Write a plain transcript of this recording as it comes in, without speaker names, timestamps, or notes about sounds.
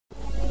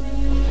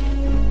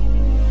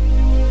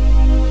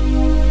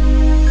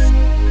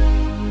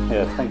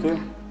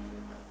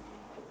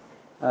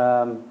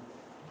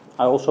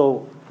I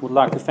also would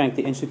like to thank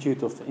the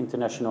Institute of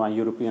International and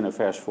European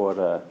Affairs for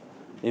the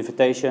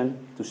invitation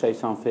to say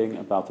something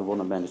about the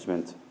water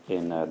management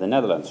in the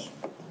Netherlands.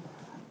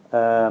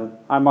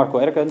 I'm Marco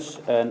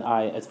Erkens, and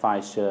I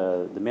advise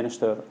the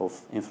Minister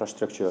of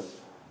Infrastructure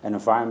and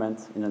Environment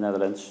in the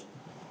Netherlands.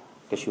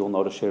 I guess you all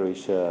know the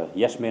series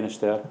Yes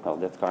Minister, well,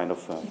 that kind of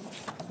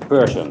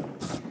person.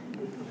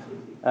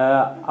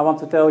 I want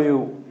to tell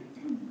you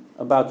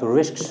about the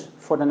risks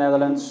for the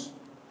Netherlands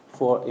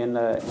in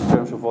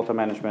terms of water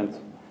management,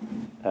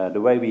 the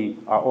way we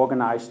are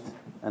organized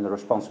and the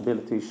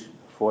responsibilities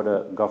for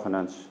the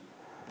governance.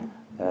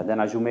 Then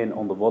I zoom in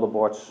on the water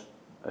boards,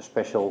 a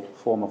special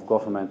form of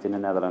government in the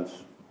Netherlands.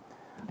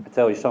 I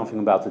tell you something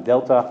about the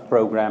Delta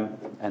program,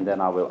 and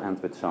then I will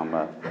end with some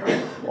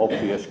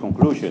obvious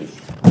conclusions.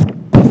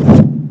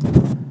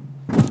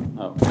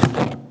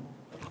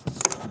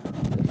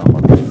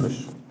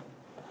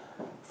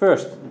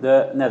 First,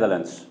 the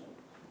Netherlands.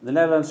 The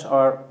Netherlands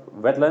are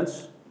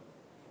wetlands.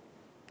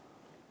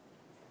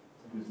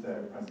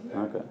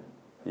 Okay.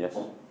 Yes.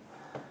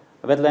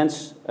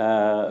 Wetlands,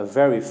 a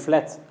very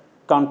flat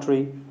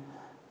country,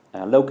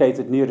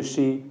 located near the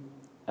sea,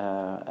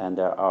 and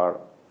there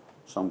are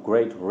some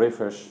great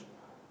rivers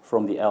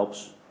from the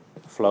Alps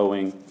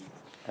flowing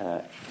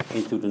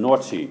into the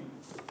North Sea.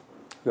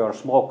 We are a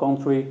small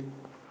country,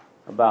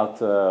 about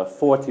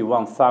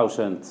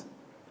 41,000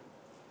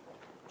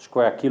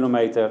 square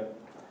kilometer,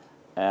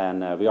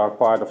 and we are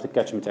part of the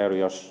catchment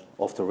areas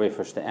of the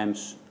rivers, the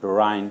Ems, the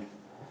Rhine,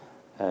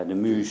 the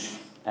Meuse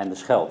and the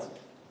Scheldt.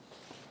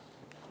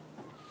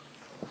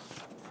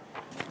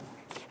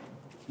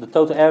 The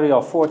total area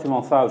of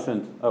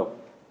 41,000,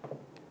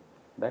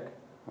 back?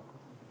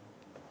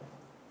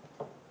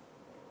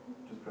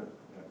 Just press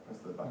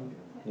the button.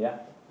 Yeah.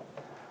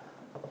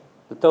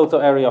 The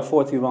total area of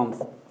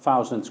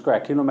 41,000 square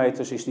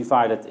kilometers is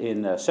divided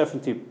in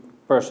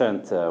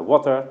 70%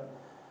 water,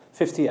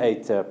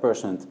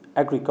 58%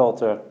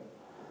 agriculture,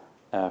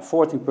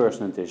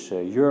 14% is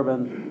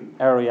urban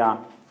area,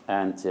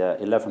 and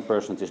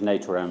 11% is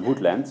nature and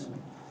woodland.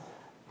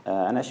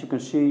 And as you can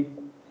see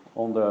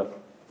on the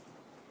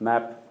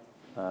map,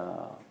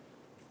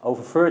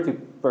 over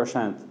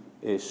 30%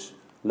 is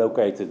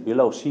located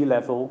below sea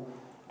level,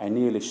 and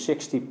nearly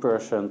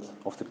 60%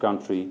 of the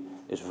country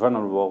is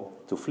vulnerable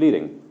to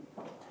flooding.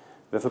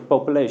 We have a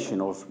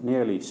population of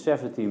nearly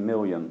 70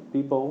 million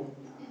people,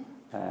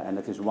 and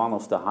it is one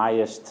of the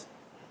highest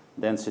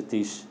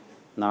densities,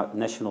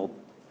 national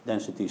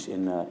densities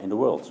in the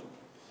world,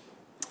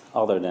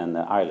 other than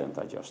Ireland,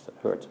 I just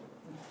heard.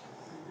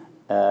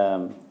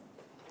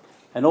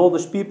 And all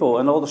these people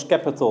and all this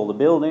capital, the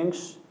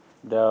buildings,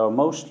 they are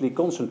mostly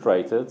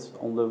concentrated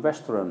on the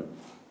western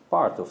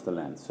part of the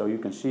land. So you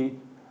can see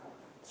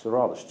it's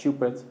rather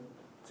stupid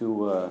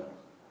to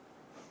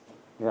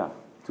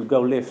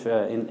go live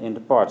in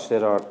the parts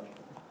that are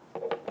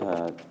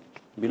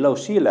below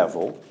sea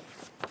level.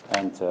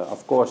 And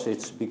of course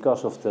it's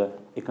because of the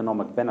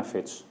economic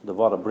benefits the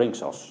water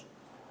brings us.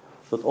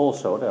 But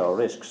also there are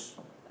risks,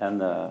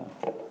 and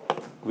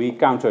we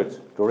countered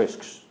the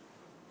risks.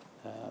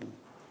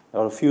 There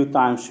were a few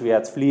times we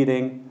had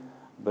flooding,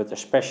 but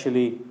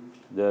especially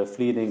the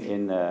flooding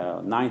in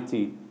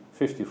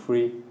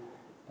 1953,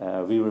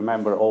 we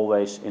remember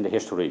always in the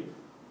history.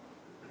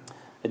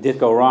 It did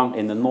go wrong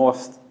in the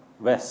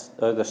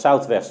the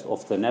southwest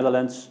of the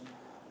Netherlands,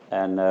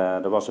 and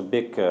there was a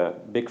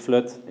big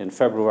flood in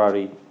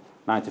February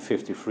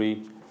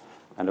 1953,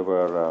 and there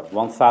were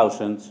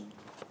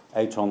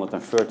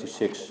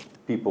 1,836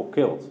 people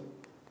killed.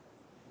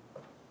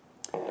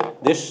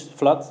 This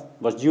flood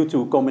was due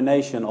to a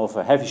combination of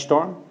a heavy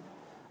storm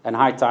and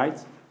high tide,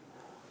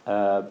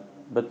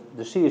 but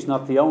the sea is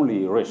not the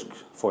only risk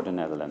for the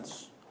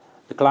Netherlands.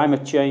 The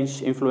climate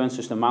change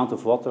influences the amount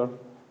of water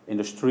in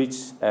the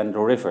streets and the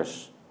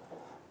rivers.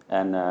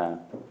 And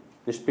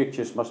these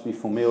pictures must be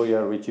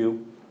familiar with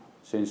you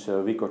since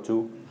a week or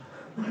two.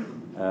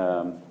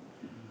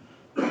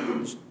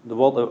 The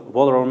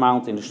water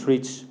amount in the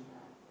streets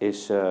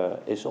is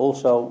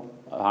also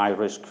a high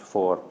risk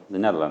for the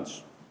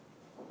Netherlands.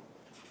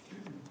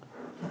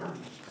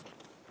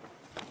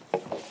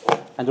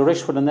 And the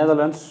risks for the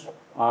Netherlands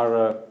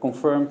are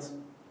confirmed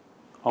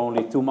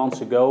only 2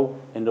 months ago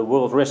in the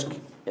World Risk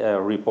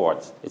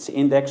Report. It's the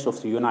index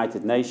of the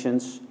United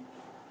Nations,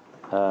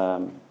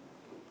 and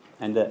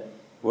the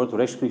World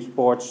Risk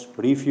Report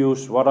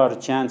reviews what are the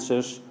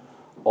chances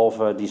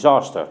of a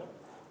disaster.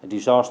 A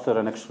disaster,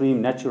 an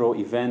extreme natural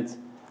event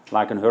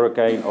like a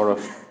hurricane or a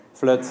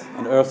flood,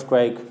 an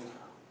earthquake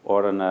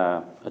or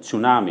a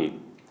tsunami.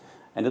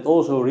 And it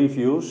also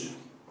reviews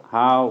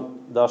how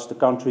does the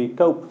country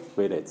cope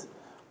with it.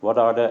 What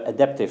are the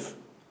adaptive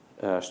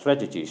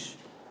strategies?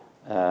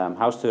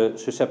 How's the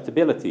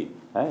susceptibility,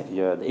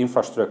 the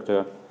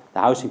infrastructure, the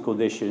housing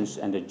conditions,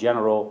 and the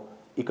general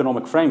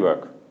economic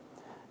framework?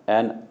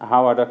 And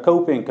how are the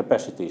coping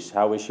capacities?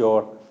 How is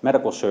your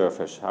medical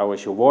service? How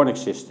is your warning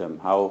system?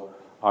 How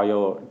are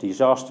your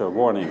disaster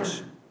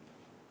warnings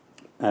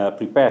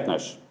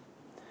preparedness?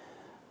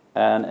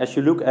 And as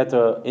you look at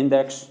the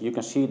index, you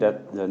can see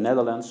that the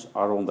Netherlands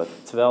are on the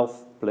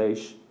 12th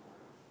place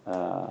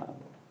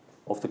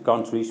of the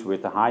countries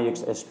with the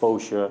highest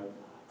exposure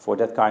for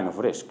that kind of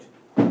risk.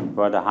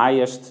 We're the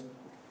highest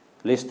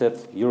listed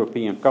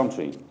European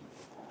country.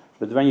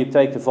 But when you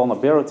take the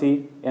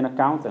vulnerability in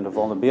account, and the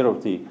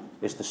vulnerability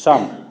is the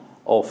sum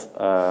of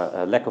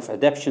a lack of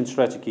adaptation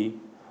strategy,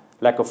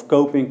 lack of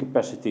coping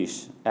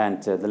capacities,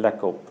 and the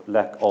lack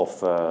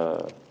of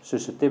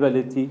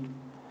susceptibility,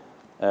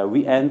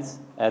 we end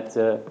at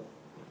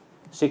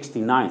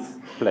 69th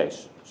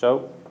place.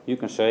 So you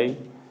can say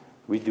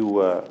we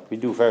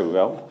do very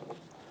well.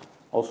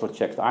 Also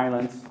checked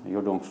Ireland,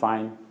 you're doing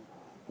fine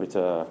with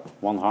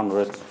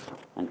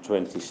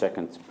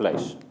 122nd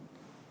place.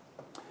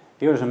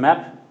 Here is a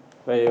map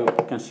where you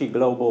can see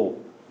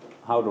global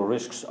how the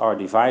risks are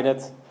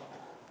divided.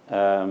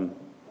 And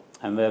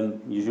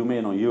then you zoom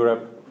in on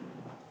Europe.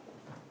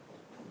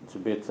 It's a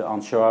bit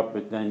unsharp,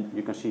 but then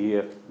you can see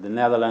here the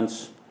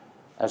Netherlands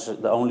as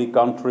the only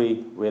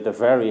country with a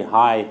very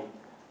high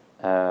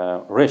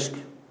risk.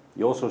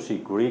 You also see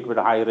Greece with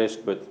a high risk,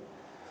 but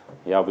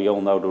yeah, we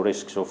all know the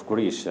risks of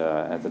Greece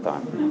at the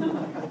time.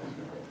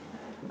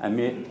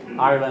 And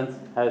Ireland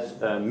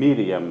has a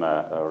medium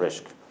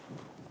risk.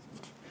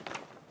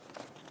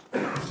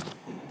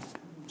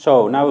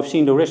 So now we've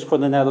seen the risk for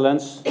the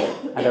Netherlands,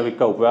 and that we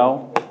cope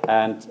well.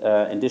 And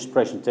in this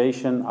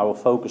presentation, I will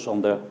focus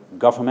on the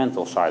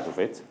governmental side of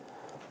it.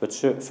 But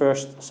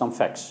first, some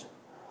facts.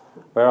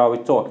 Where are we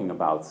talking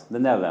about? The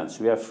Netherlands.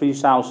 We have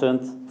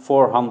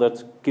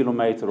 3,400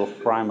 kilometers of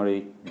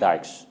primary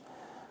dikes,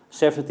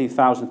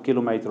 70,000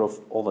 kilometers of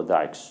other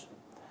dikes,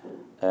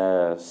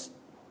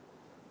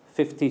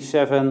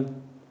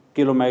 57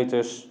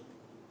 kilometers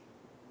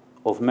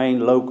of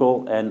main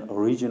local and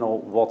regional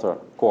water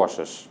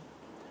courses,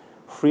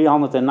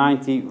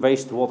 390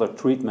 wastewater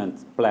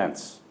treatment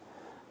plants,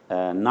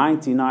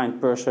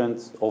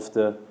 99% of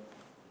the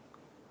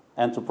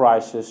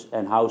enterprises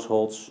and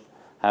households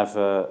have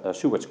a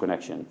sewage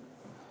connection.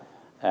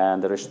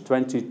 And there is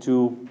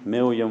 22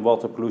 million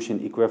water pollution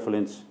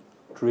equivalents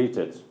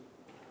treated.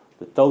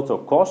 The total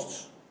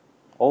costs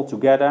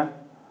altogether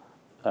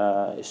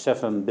is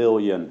 7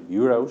 billion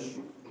euros.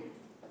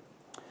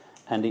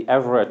 And the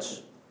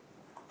average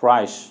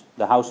price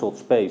the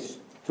households pays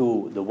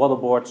to the water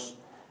boards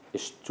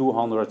is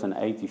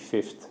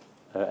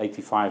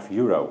 285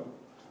 euro.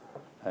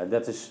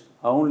 That is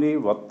only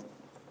what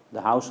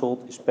the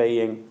household is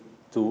paying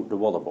to the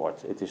water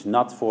board. It is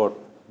not for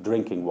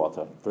drinking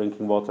water.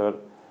 Drinking water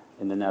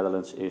in the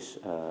Netherlands is,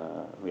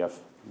 we have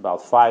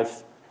about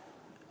 5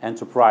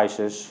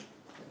 enterprises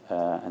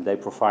and they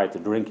provide the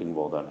drinking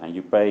water, and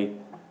you pay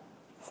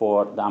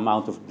for the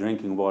amount of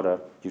drinking water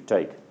you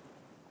take.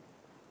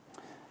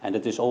 And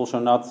it is also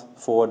not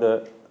for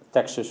the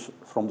taxes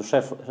from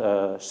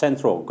the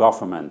central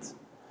government.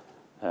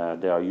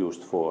 They are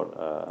used for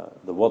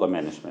the water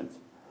management.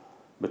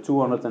 But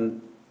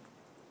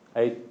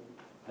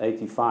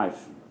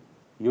 285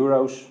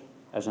 euros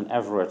as an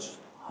average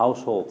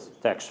household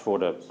tax for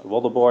the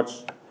water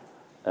boards.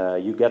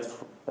 You get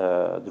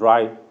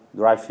dry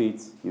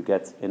feed, you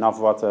get enough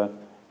water,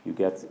 you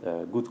get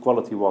good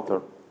quality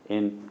water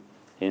in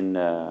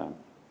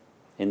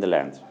the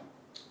land.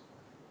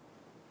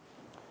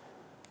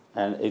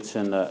 And it's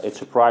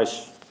a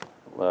price,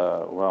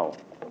 well,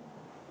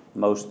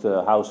 most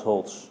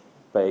households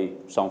pay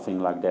something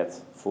like that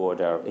for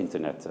their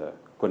internet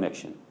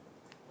connection.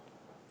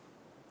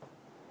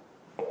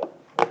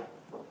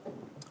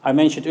 I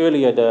mentioned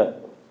earlier the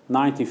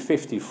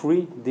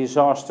 1953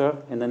 disaster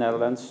in the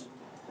Netherlands.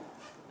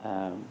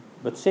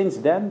 But since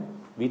then,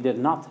 we did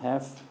not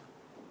have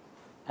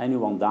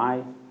anyone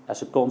die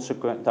as a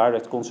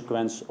direct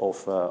consequence of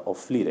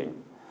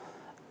flooding.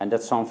 And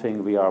that's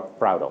something we are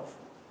proud of.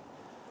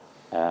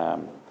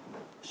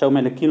 So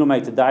many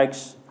kilometer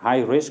dikes,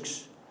 high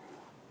risks,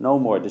 no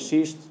more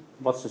deceased.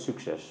 What's the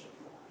success?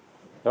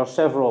 There are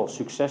several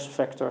success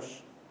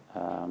factors.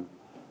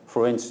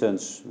 For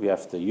instance, we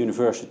have the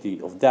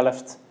University of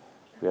Delft.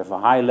 We have a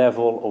high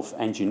level of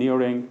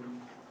engineering.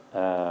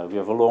 We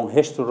have a long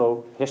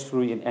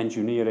history in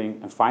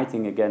engineering and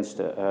fighting against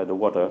the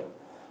water.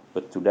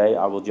 But today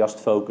I will just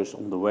focus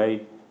on the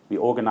way we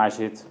organize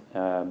it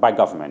by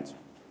government.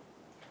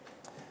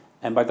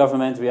 And by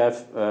government we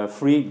have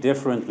 3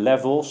 different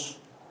levels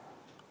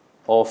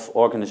of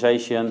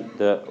organization,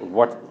 the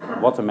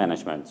water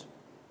management.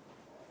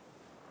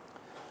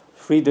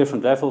 3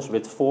 different levels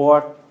with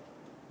 4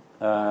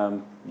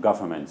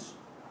 governments.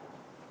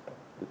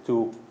 The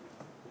 2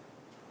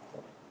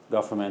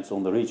 governments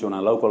on the regional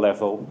and local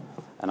level,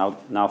 and I'll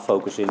now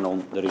focus in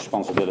on the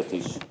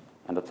responsibilities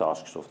and the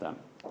tasks of them.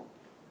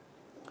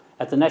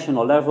 At the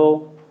national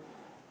level,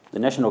 the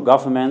national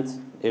government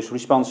is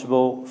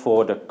responsible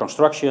for the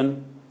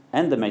construction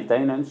and the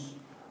maintenance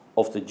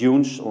of the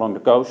dunes along the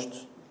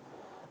coast,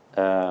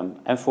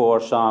 and for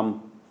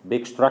some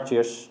big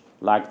structures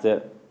like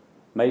the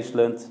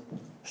Maesland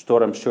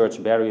storm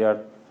surge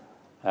barrier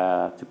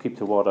to keep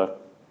the water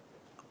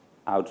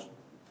out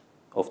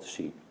of the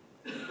sea.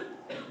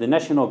 the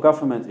national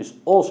government is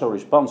also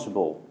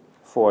responsible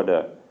for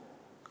the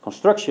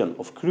construction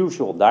of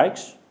crucial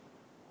dikes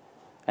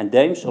and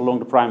dams along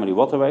the primary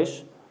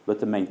waterways, but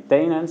the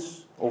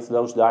maintenance of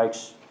those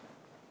dikes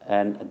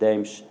and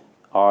dams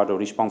are the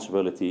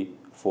responsibility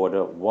for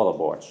the water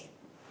boards.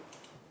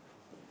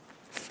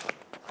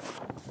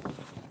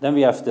 Then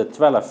we have the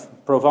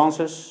 12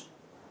 provinces,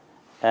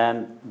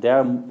 and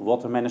their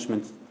water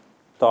management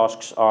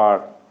tasks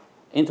are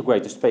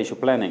integrated spatial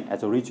planning at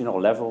the regional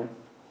level,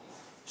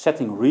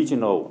 setting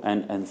regional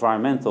and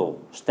environmental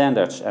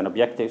standards and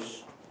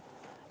objectives,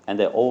 and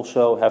they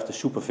also have the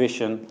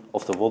supervision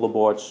of the water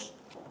boards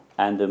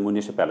and the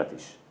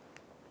municipalities.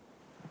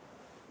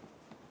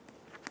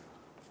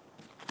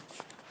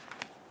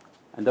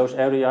 And those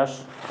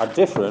areas are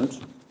different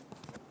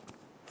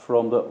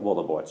from the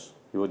water boards.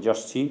 You will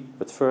just see,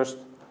 but first,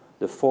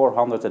 the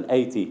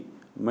 480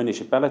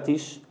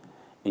 municipalities.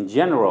 In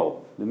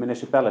general, the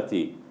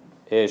municipality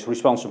is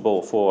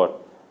responsible for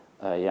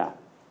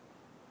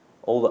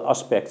all the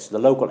aspects, the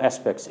local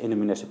aspects in the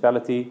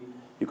municipality.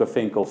 You can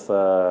think of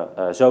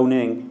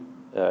zoning,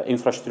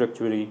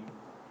 infrastructure,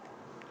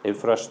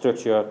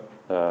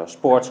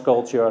 sports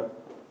culture,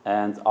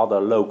 and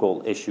other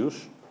local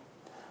issues.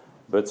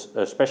 But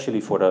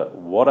especially for the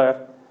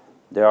water,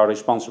 they are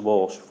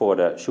responsible for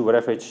the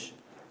sewerage,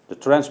 the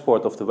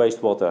transport of the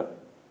wastewater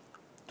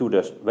to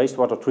the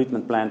wastewater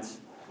treatment plants,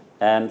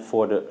 and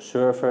for the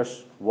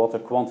surface water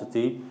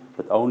quantity,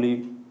 but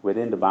only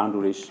within the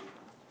boundaries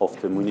of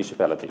the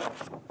municipality.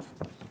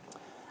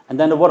 And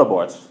then the water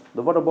boards.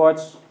 The water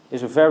boards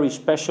is a very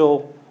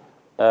special,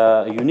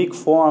 unique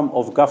form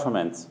of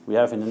government we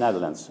have in the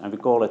Netherlands, and we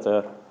call it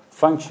a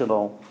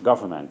functional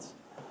government.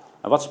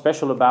 And what's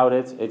special about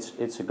it?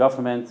 It's a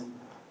government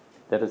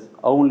that has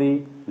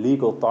only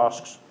legal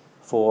tasks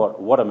for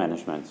water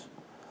management.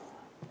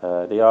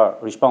 They are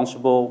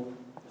responsible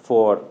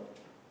for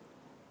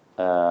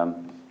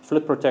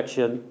flood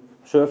protection,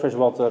 surface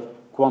water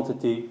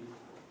quantity,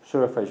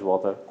 surface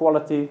water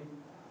quality,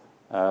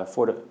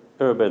 for the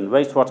urban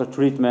wastewater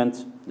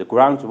treatment, the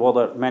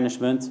groundwater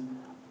management,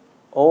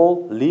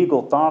 all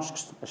legal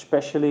tasks,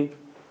 especially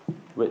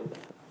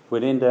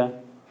within the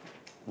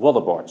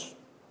water boards.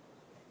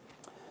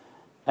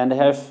 And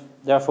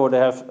therefore they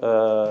have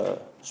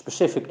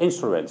specific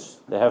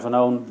instruments. They have an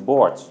own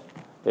board,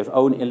 they have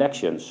own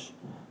elections,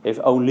 they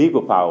have own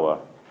legal power,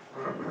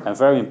 and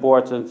very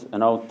important,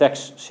 an own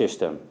tax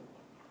system.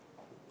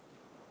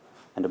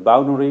 And the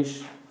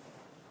boundaries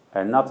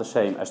are not the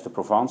same as the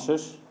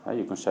provinces.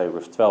 You can say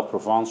with 12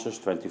 provinces,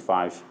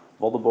 25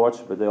 water boards,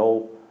 but they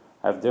all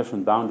have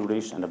different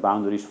boundaries, and the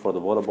boundaries for the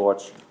water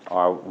boards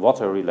are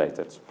water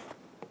related.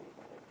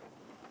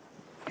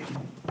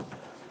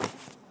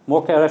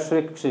 More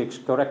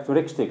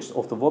characteristics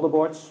of the water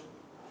boards.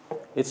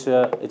 It's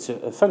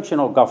a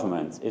functional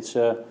government. It's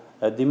a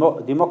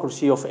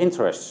democracy of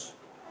interests.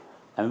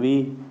 And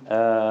we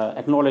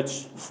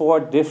acknowledge 4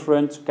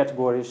 different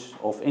categories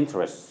of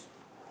interests.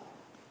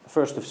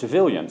 First, the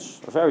civilians.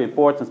 A very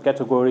important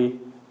category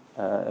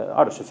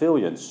are the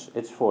civilians.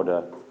 It's for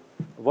the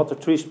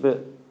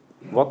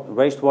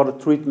wastewater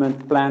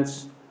treatment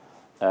plants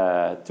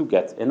to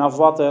get enough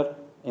water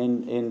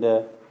in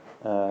the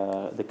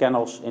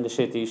canals in the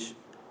cities.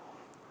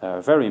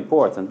 Very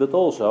important, but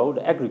also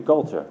the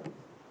agriculture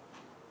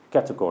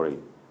category.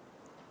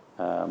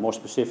 More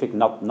specific,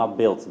 not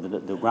built.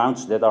 The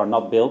grounds that are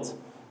not built,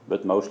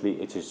 but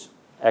mostly it is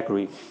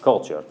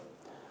agriculture.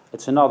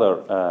 It's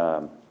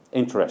another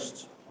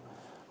interest.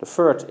 The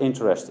third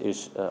interest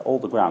is all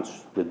the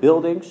grounds with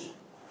buildings,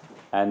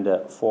 and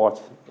the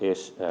fourth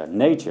is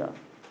nature.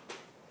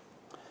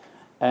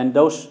 And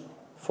those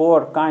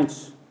 4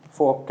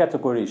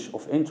 categories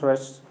of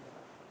interest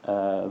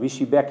we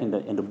see back in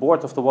the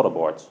board of the water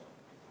board.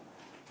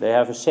 They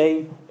have a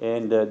say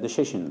in the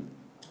decision,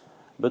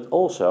 but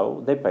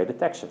also they pay the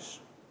taxes.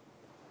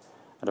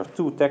 And there are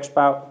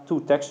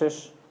 2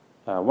 taxes.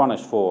 One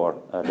is for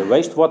the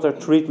wastewater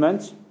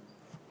treatment,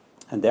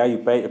 and there you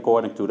pay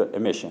according to the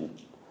emission.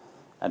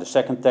 And the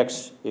second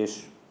tax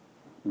is,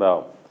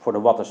 well, for the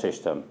water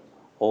system,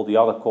 all the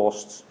other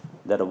costs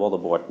that a water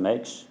board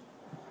makes.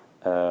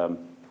 And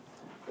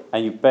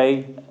you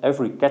pay,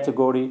 every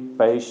category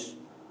pays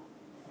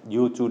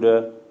due to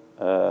the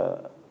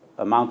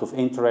amount of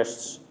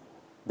interests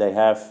they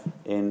have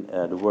in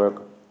the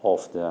work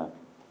of the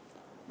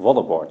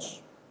water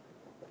boards.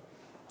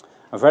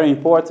 And very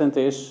important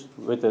is,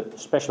 with the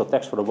special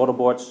tax for the water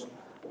boards,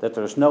 that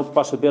there is no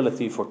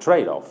possibility for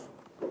trade-off.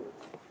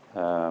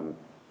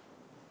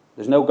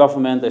 There's no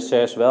government that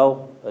says,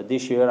 well,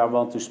 this year I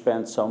want to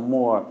spend some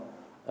more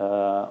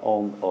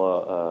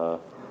on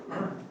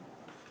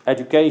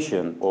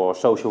education or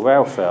social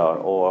welfare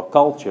or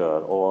culture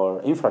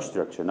or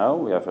infrastructure. No,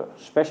 we have a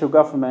special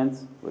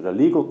government with a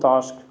legal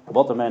task,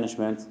 water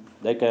management.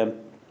 They can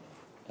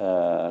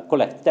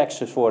collect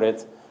taxes for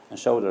it, and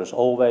so there's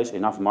always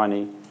enough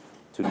money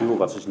to do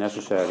what is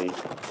necessary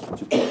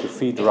to keep your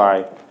feet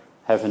dry,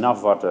 have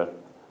enough water,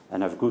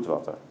 and have good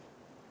water.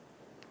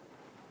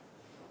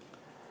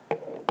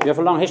 We have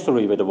a long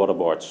history with the water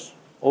boards.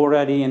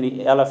 Already in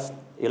the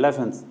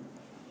 11th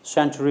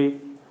century,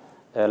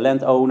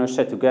 landowners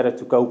sat together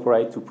to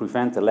cooperate to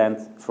prevent the land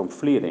from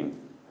flooding.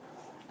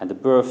 And the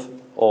birth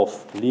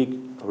of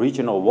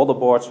regional water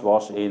boards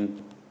was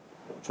in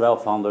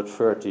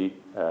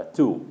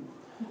 1232.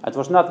 It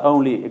was not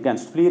only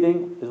against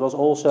flooding, it was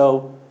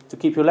also to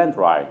keep your land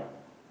dry.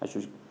 As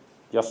you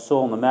just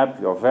saw on the map,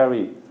 you're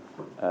very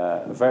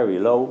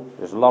low,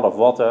 there's a lot of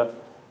water,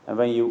 and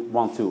when you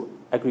want to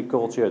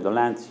agriculture the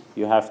land,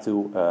 you have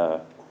to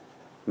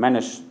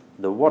manage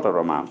the water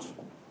amount.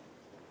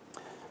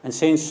 And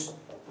since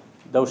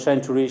those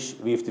centuries,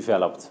 we've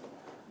developed.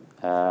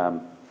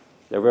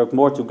 They work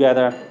more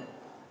together,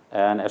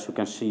 and as you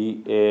can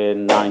see,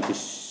 in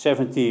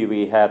 1970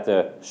 we had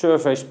the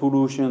Surface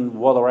Pollution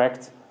Water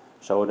Act.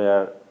 So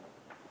the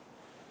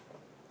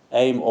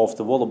aim of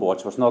the water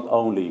boards was not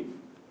only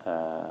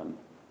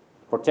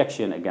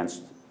protection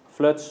against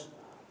floods,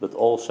 but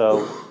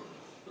also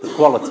the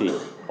quality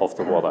of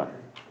the water.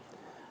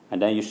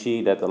 And then you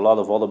see that a lot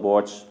of water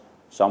boards,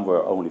 some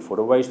were only for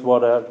the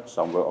wastewater,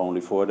 some were only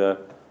for the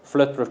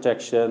flood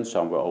protection,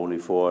 some were only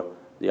for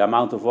the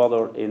amount of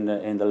water in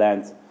the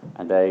land,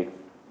 and they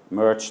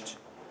merged.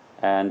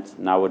 And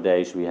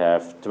nowadays we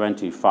have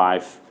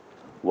 25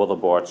 water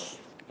boards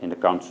in the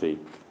country.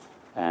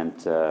 And,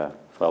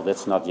 well,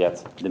 that's not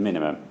yet the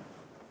minimum.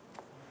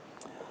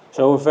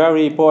 So a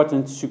very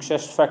important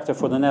success factor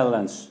for the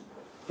Netherlands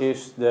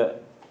is the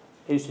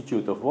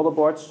Institute of Water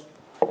Boards,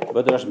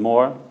 but there's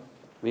more.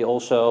 We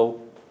also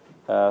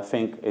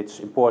think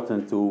it's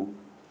important to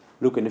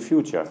look in the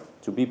future,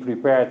 to be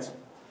prepared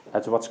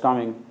at what's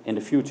coming in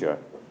the future.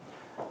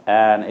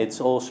 And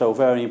it's also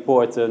very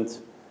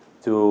important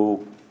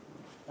to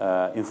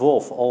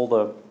involve all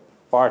the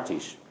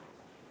parties.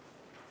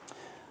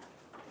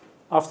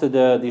 After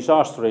the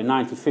disaster in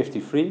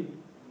 1953,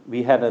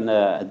 we had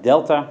a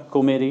Delta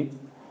Committee,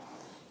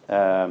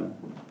 and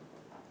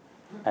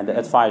the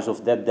advice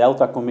of that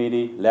Delta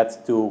Committee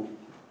led to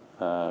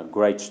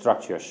great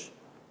structures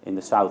in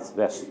the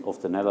southwest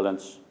of the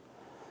Netherlands.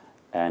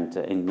 And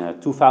in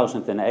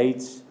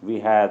 2008, we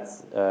had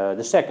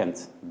the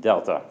second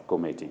Delta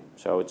Committee.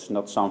 So it's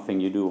not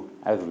something you do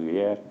every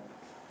year.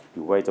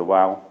 You wait a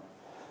while,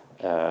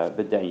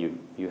 but then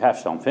you have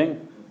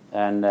something.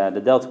 And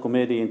the Delta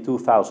Committee in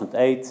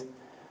 2008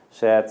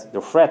 said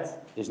the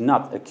threat is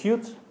not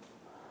acute,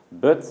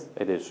 but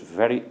it is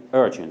very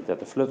urgent that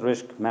the flood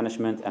risk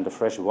management and the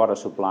fresh water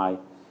supply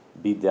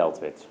be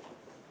dealt with.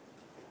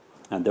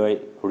 And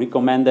they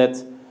recommended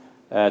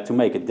to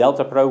make a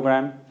Delta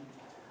program,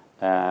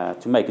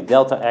 to make a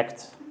Delta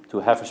Act, to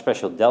have a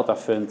special Delta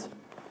fund,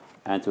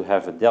 and to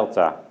have a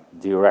Delta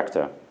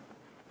director.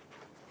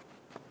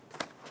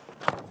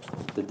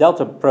 The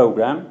Delta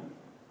program,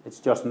 it's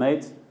just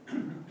made,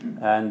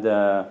 and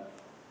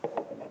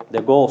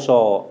their goals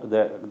are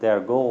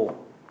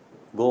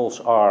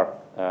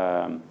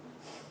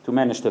to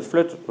manage the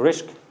flood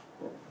risk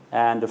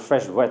and the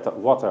fresh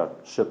water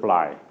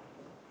supply.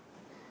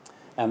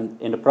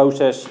 And in the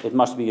process, it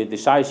must be a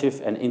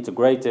decisive and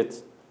integrated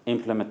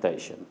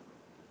implementation.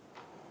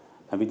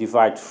 And we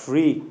divide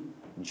 3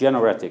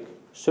 generative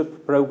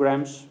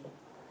sub-programs: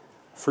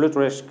 flood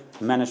risk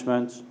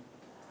management,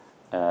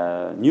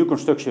 new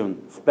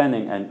construction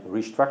planning and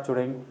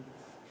restructuring,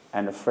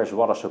 and the fresh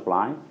water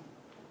supply.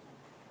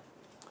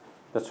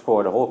 That's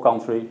for the whole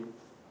country.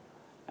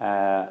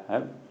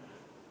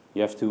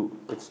 You have to.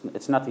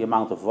 It's not the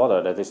amount of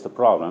water that is the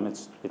problem.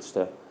 It's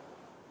the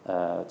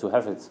to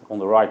have it on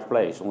the right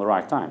place, on the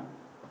right time.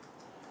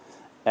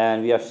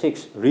 And we have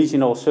 6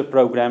 regional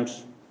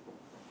sub-programs.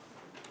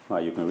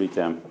 Well, you can read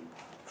them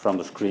from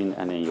the screen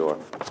and in your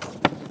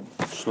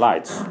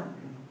slides.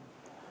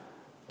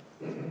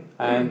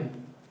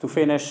 And to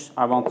finish,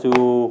 I want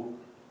to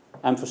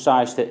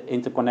emphasize the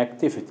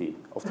interconnectivity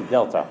of the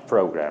Delta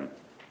program.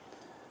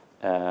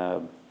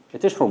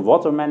 It is from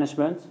water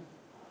management,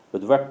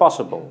 but where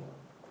possible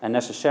and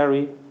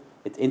necessary,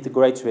 it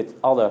integrates with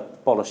other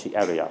policy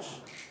areas.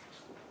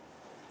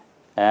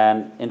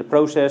 And in the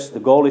process, the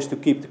goal is to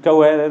keep the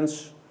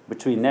coherence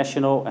between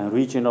national and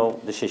regional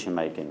decision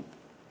making.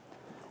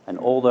 And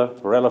all the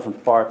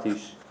relevant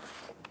parties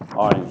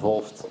are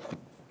involved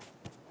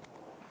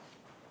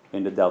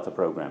in the Delta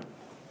program.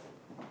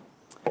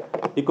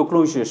 The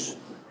conclusions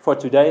for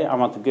today I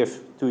want to give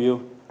to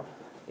you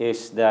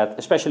is that,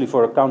 especially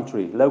for a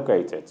country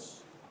located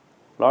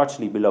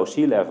largely below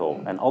sea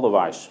level and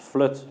otherwise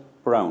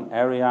flood-prone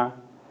area,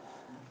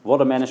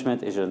 water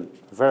management is a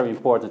very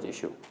important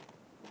issue.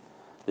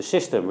 The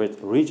system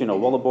with regional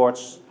water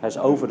boards has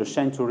over the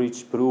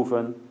centuries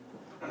proven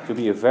to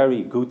be a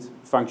very good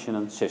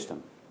functioning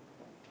system.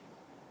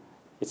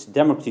 It's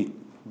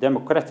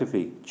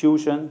democratically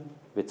chosen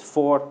with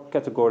 4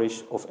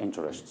 categories of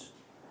interests.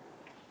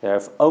 They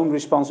have own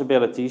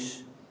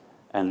responsibilities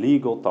and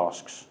legal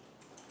tasks,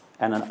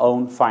 and an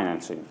own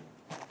financing,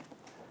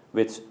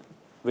 which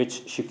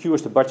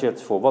secures the budget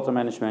for water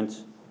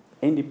management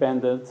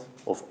independent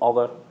of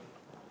other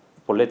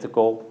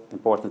political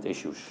important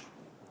issues.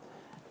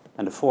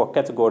 And the 4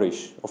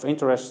 categories of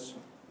interests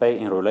pay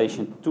in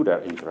relation to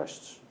their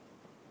interests.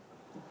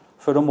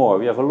 Furthermore,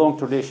 we have a long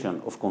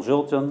tradition of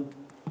consulting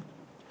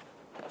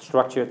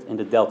structured in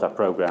the Delta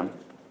program,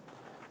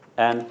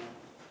 and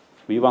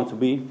we want to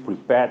be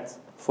prepared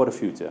for the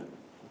future,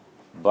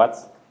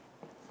 but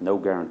no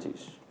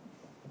guarantees.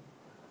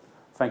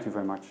 Thank you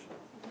very much.